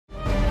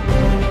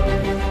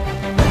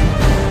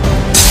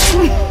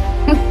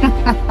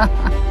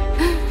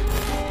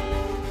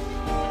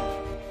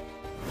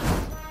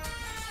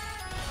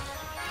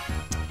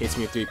Hits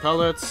me with 3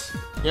 pellets.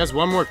 He has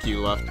 1 more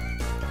Q left.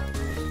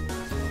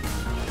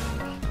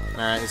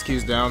 Alright, his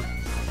Q's down.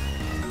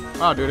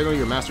 Oh, dude, I know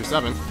you're Master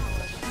 7.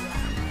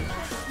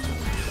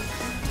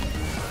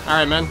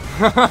 Alright, man.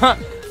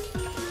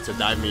 To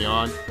dive me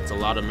on. It's a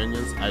lot of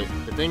minions.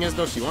 The thing is,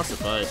 though, she wants to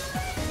fight.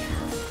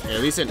 Hey,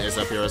 at least it is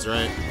up here, is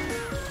right.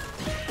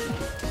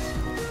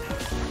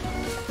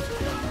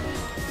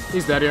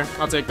 He's dead here.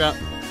 I'll take that.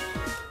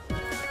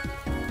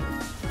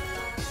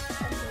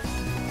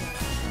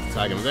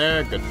 Tag him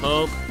there. Good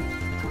poke.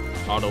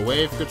 Auto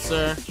wave, good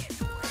sir.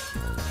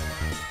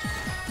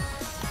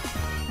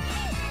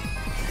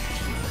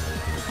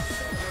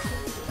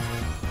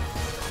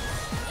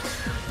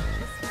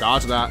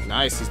 Dodge that.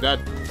 Nice, he's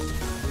dead.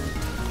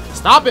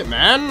 Stop it,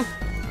 man!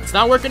 It's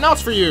not working out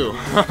for you!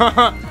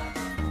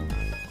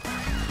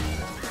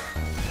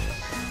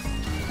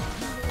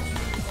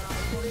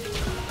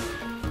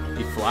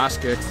 He flash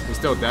kicked. He's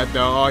still dead,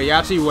 though. Oh, he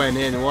actually went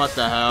in. What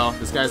the hell?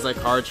 This guy's like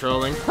hard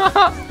trolling.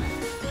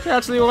 He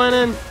actually went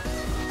in.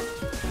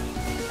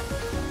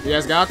 You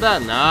guys got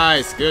that?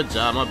 Nice. Good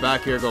job. I'm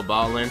back here. Go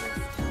bot lane.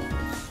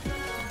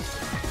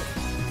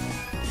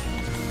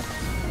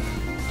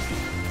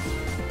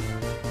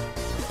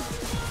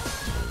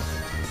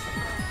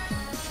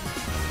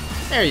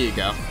 There you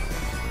go.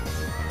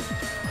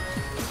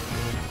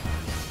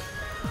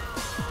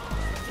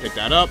 Pick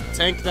that up.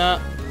 Tank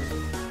that.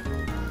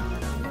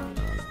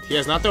 He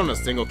has not thrown a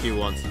single Q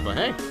once, but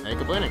hey, I ain't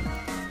complaining.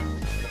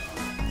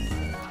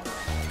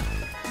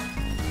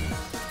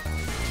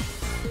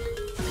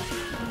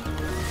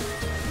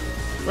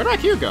 Where did my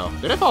Q go?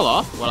 Did it fall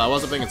off while I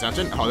wasn't paying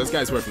attention? Oh, this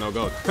guy's worth no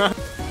gold.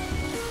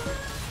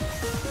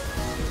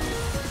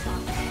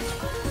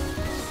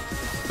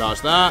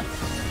 Dodge that.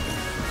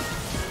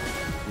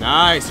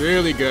 Nice,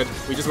 really good.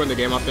 We just win the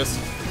game off this.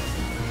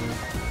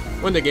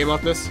 Win the game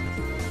off this.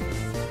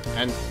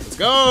 And let's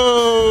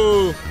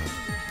go!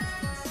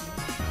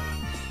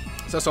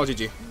 So that's all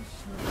GG.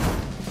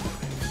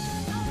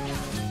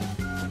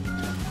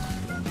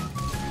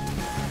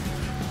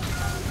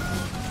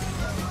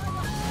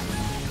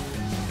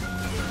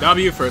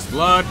 W, first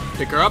blood.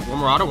 Pick her up. One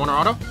more auto, one more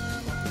auto.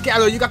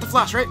 Gallo, you got the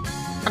flash, right?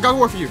 I got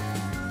war for you.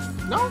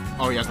 No?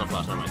 Oh, he has no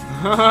flash, never mind.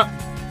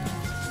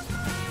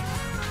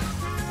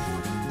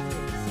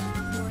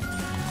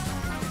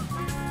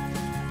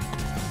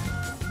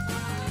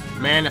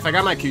 Man, if I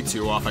got my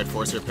Q2 off, I'd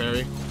force her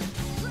parry.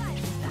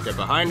 Get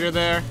behind her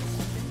there.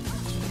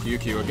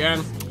 Q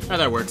again. Oh,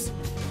 that works.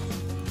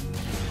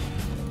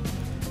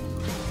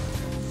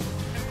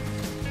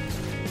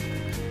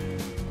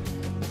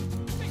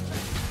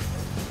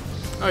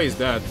 Oh, he's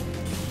dead.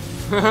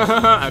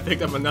 I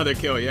picked up another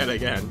kill yet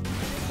again.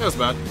 It was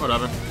bad.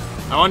 Whatever.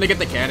 I wanted to get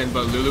the cannon,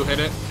 but Lulu hit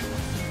it.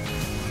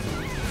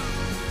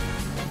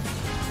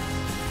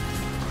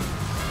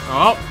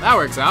 Oh, that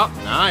works out.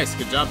 Nice.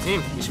 Good job,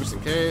 team. You switch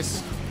in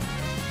case.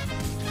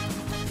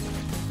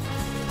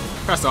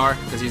 Press R,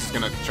 because he's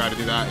going to try to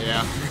do that.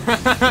 Yeah.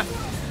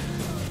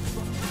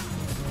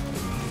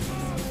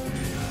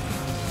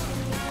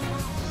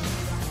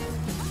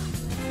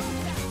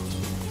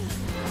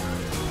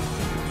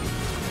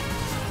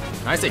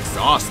 Nice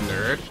exhaust,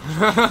 nerd.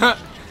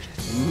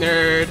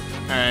 Nerd.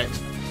 Alright.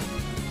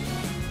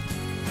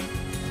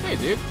 Hey,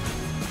 dude.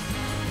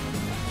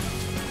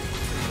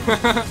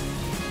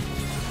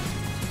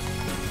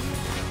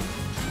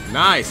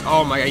 Nice.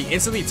 Oh my god, he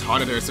instantly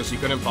taunted her so she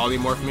couldn't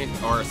polymorph me.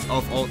 Or,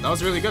 oh, that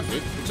was really good,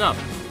 dude. Good job.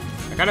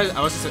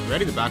 I was just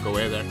ready to back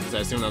away there because I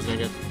assumed I was gonna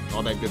get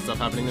all that good stuff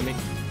happening to me.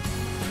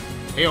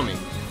 Heal me.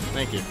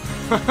 Thank you.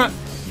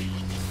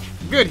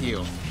 Good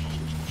heal.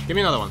 Give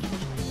me another one.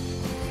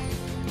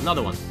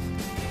 Another one.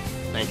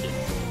 Thank you.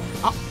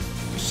 Oh,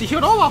 she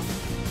healed all off.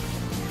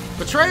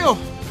 Betrayal.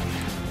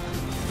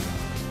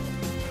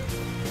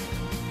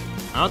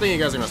 I don't think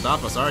you guys are gonna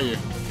stop us, are you?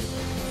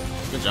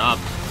 Good job.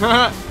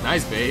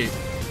 Nice bait.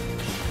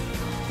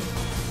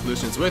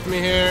 Lucian's with me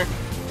here.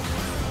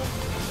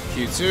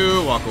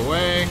 Q2, walk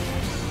away.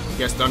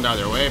 Get stunned out of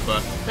their way,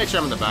 but make sure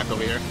I'm in the back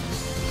over here.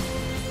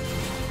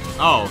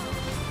 Oh,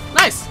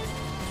 nice.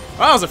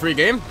 Well, that was a free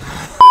game.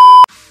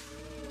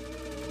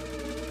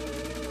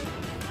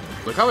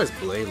 Look how his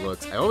blade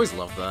looks. I always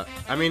love that.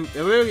 I mean,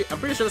 I'm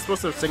pretty sure it's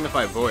supposed to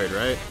signify void,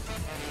 right?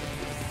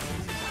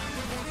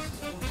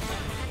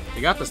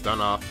 He got the stun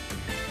off.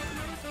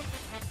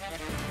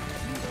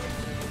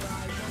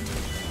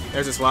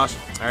 There's his flash.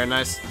 Alright,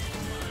 nice.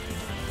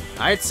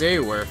 I'd say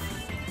worth.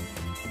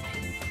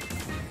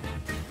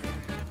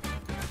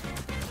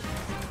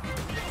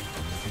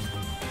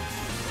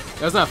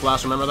 Doesn't have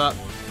flash, remember that?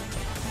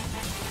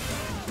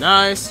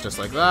 Nice, just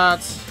like that.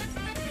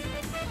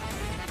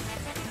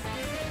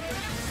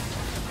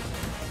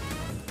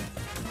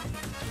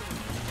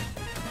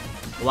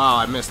 Wow,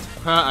 I missed.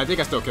 I think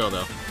I still killed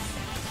though.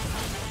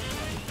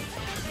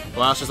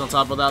 Flash is on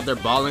top of that. Their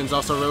ball lane's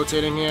also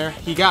rotating here.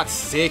 He got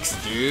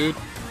 6, dude.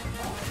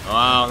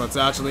 Wow, that's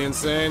actually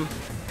insane.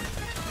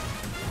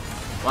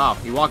 Wow,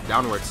 he walked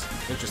downwards.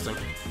 Interesting.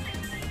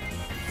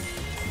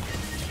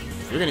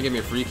 If you're gonna give me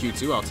a free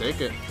Q2, I'll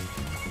take it.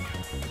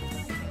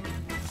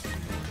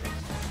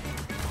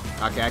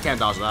 Okay, I can't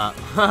dodge that.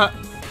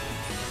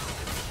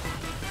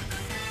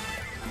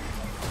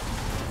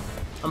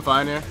 I'm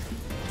fine here.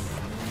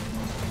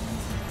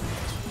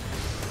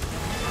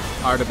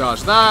 Hard to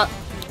dodge that.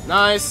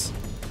 Nice.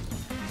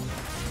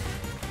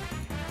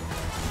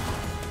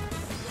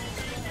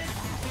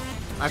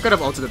 I could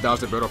have ulted to dodge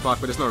the Brittle Clock,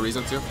 but there's no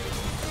reason to.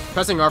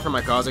 Pressing R for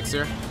my Kha'Zix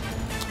here.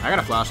 I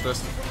gotta flash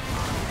this.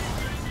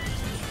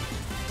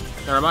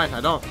 Never mind,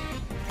 I don't.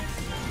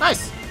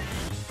 Nice!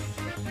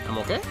 I'm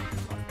okay?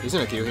 He's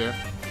in a queue here.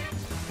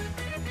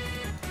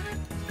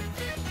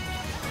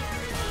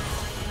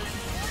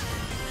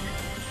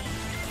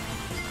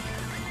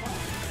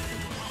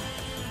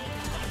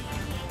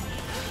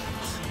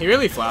 He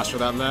really flashed for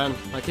that, man.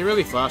 Like, he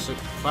really flashed it.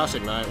 Flash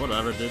Ignite,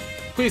 whatever, dude.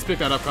 Please pick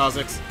that up,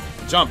 Kha'Zix.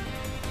 Jump.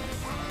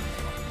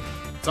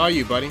 It's all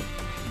you, buddy.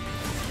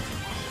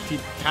 If he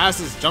has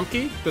his jump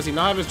key, does he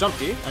not have his jump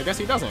key? I guess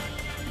he doesn't.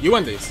 You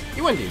win these.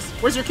 You win these.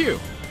 Where's your Q?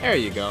 There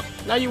you go.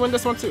 Now you win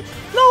this one too.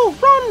 No!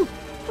 Run!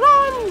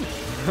 Run!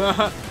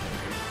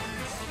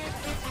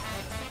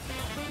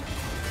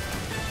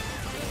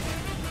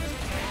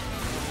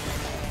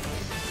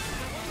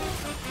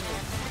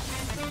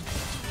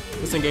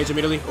 Disengage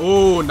immediately.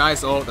 Oh,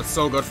 nice ult. That's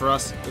so good for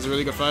us. It's a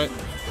really good fight.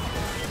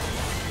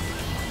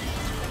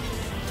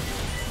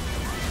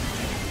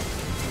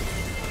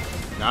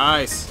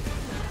 Nice.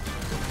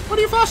 What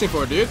are you flashing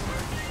for, dude?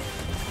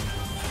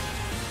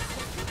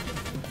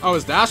 Oh,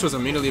 his dash was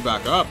immediately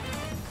back up.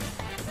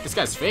 This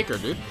guy's faker,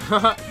 dude.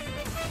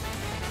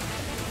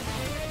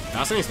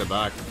 That's needs to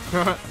back.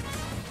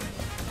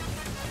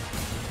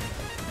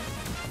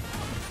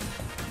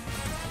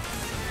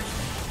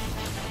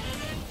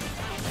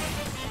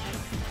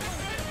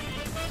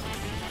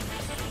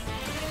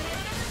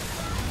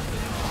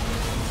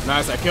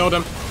 Nice, I killed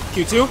him.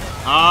 Q2.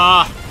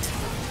 Ah.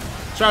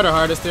 Tried our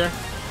hardest here.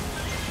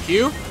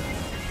 Q.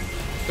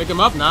 Pick him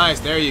up. Nice.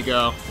 There you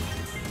go.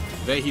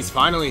 He's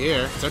finally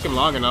here. Took him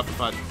long enough, if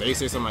I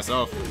say so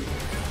myself.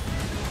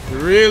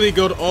 Really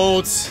good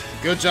ult.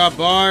 Good job,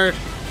 Bard.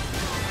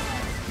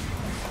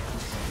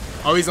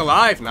 Oh, he's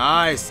alive.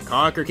 Nice.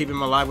 Conquer, keep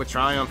him alive with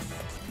Triumph.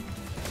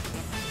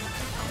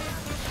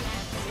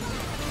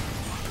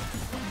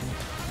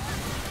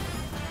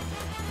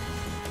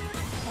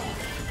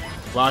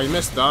 Wow, you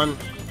missed stun.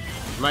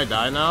 You might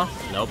die now.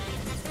 Nope.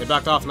 They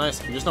backed off.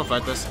 Nice. You just don't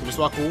fight this. You just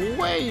walk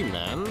away,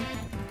 man.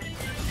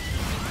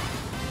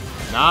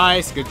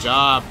 Nice. Good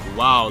job.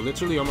 Wow.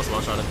 Literally almost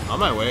one-shotted. On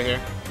my way here.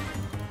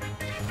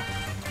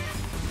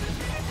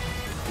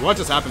 What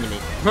just happened to me?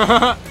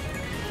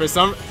 For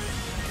some...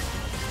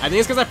 I think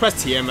it's because I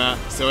pressed TM,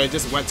 so it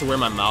just went to where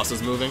my mouse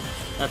was moving.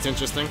 That's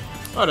interesting.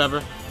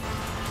 Whatever.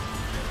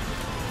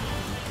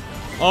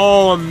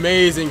 Oh,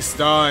 amazing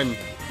stun.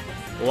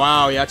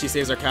 Wow, Yachi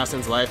saves our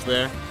Cassian's life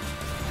there.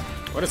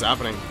 What is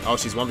happening? Oh,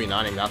 she's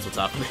 1v9ing. That's what's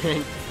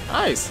happening.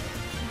 Nice.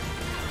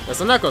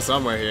 There's an Echo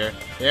somewhere here.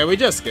 Yeah, we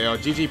just scaled.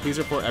 GG, please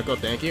report Echo.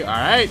 Thank you.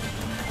 Alright.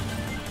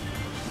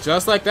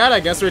 Just like that, I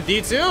guess we're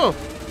D2.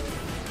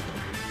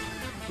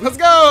 Let's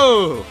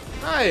go!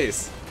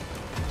 Nice.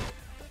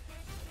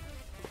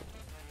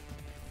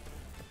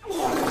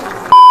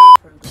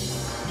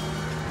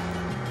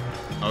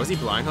 Oh, is he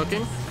blind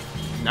hooking?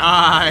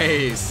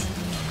 Nice!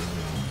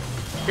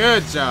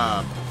 Good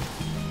job!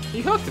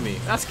 He hooked me.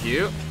 That's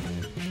cute.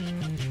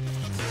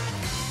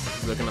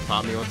 He's looking to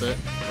pop me with it.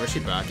 Where's she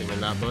backing in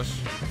that bush?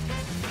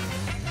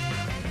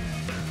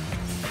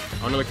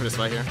 I want to look for this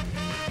fight here.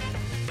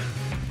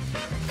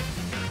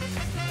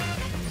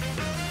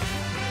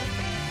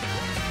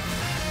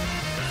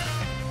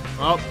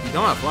 Well, you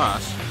don't have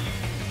flash.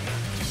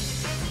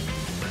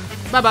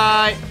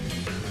 Bye-bye!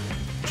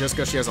 Just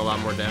because she has a lot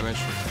more damage.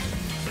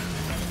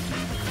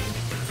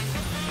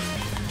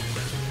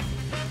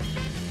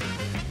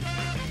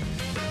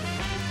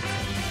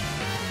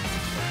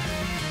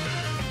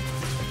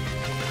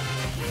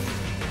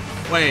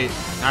 Wait,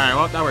 alright,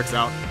 well, that works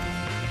out.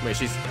 Wait,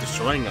 she's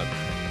destroying them.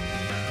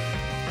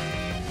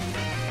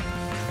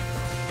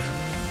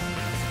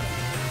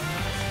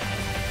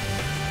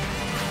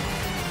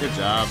 Good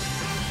job.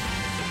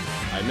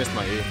 I missed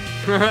my E.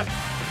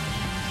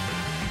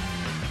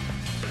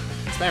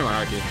 Spam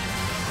Monarchy.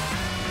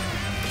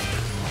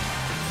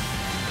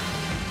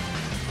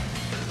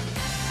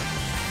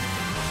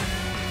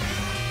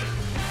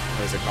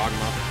 There's a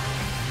Kog'Maw.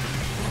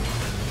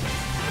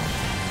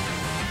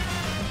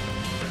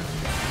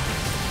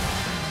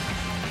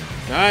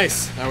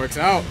 Nice! That works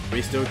out. Are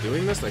we still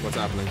doing this? Like, what's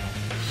happening?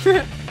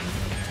 Yeah,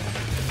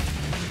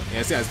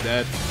 this guy's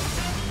dead.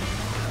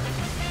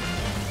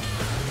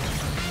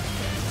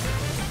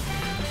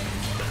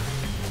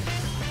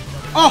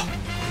 Oh!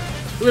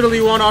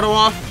 Literally one auto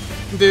off.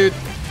 Dude,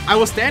 I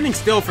was standing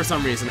still for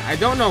some reason. I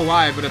don't know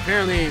why, but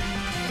apparently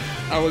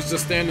I was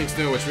just standing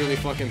still, which really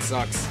fucking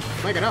sucks.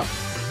 Might get up.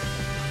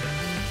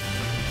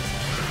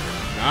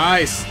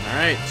 Nice!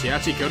 Alright, she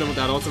actually killed him with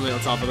that ultimate on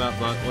top of that,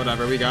 but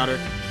whatever, we got her.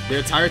 The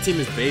entire team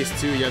is based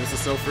too. Yeah, this is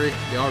so free.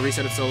 They all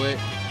reset it so late.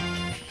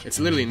 It's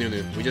literally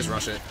Nunu. We just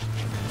rush it.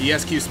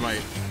 ESQ smite.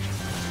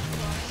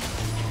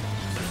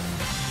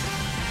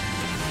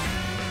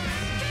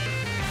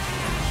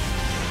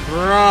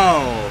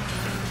 Bro.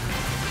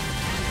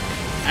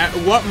 At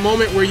what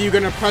moment were you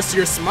gonna press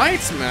your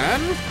smites,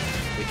 man?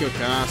 We killed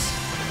Cass.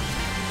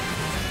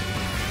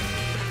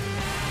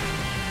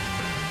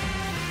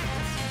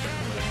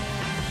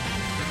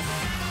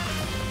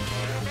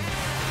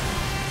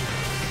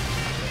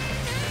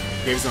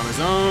 Gabe's on his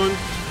own.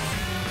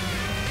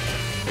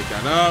 Pick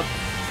that up.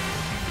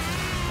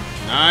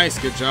 Nice,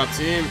 good job,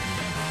 team.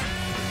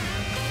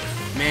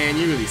 Man,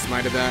 you really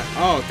smited that.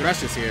 Oh,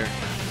 Thresh is here.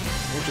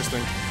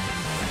 Interesting.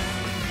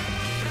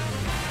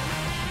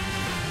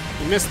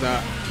 He missed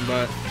that,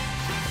 but...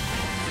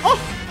 Oh!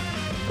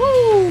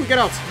 Woo! Get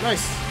out!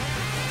 Nice.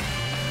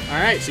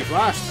 Alright, she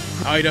flashed.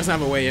 Oh, he doesn't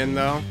have a way in,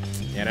 though.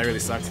 Yeah, that really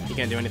sucks. He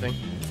can't do anything.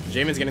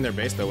 Jamin's getting their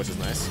base, though, which is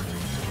nice.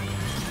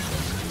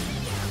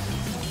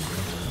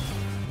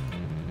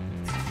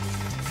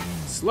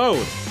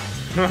 Slowed.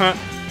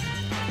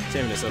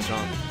 Jamin is so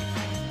strong.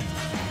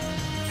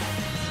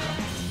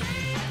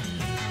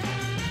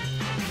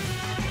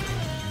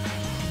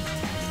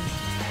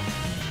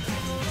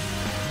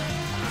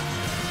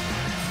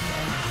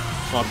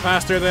 Well,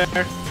 past her there.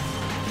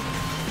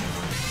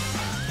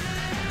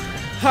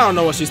 I don't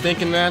know what she's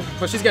thinking, man,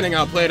 but she's getting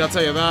outplayed, I'll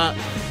tell you that.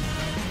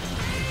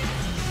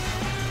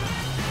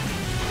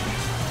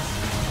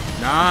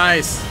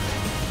 Nice.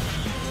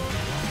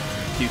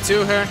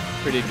 Q2 her,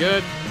 pretty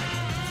good.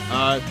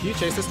 Can you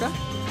chase this guy?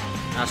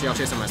 Actually, I'll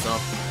chase him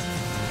myself.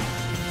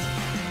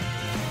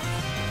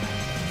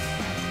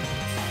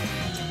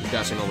 He's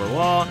dashing over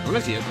wall. I'm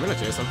gonna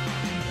chase him.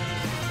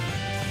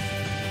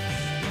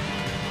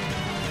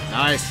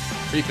 Nice.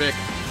 Free pick.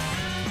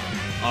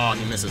 Oh,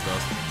 he misses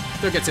those.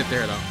 Still gets hit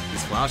there, though.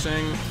 He's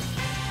flashing.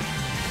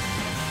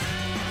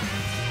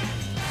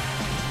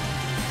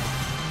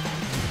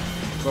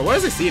 But what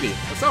is a CD?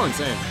 That's so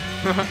insane.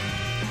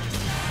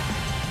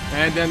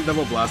 And then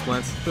double blast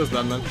plants. Feels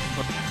bad, man.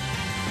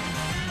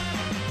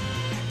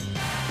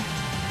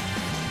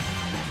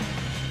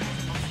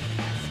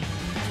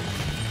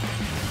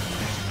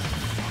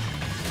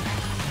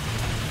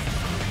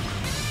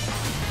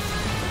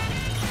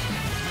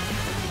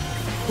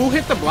 Who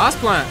hit the blast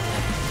plant?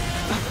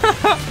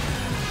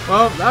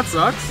 Well, that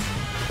sucks.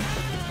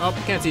 Oh,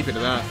 can't TP to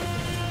that.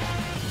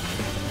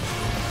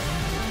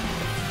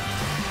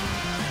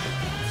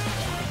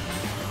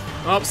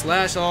 Oh,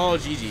 slash all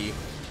GG.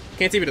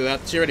 Can't TP to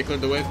that. She already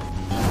cleared the wave.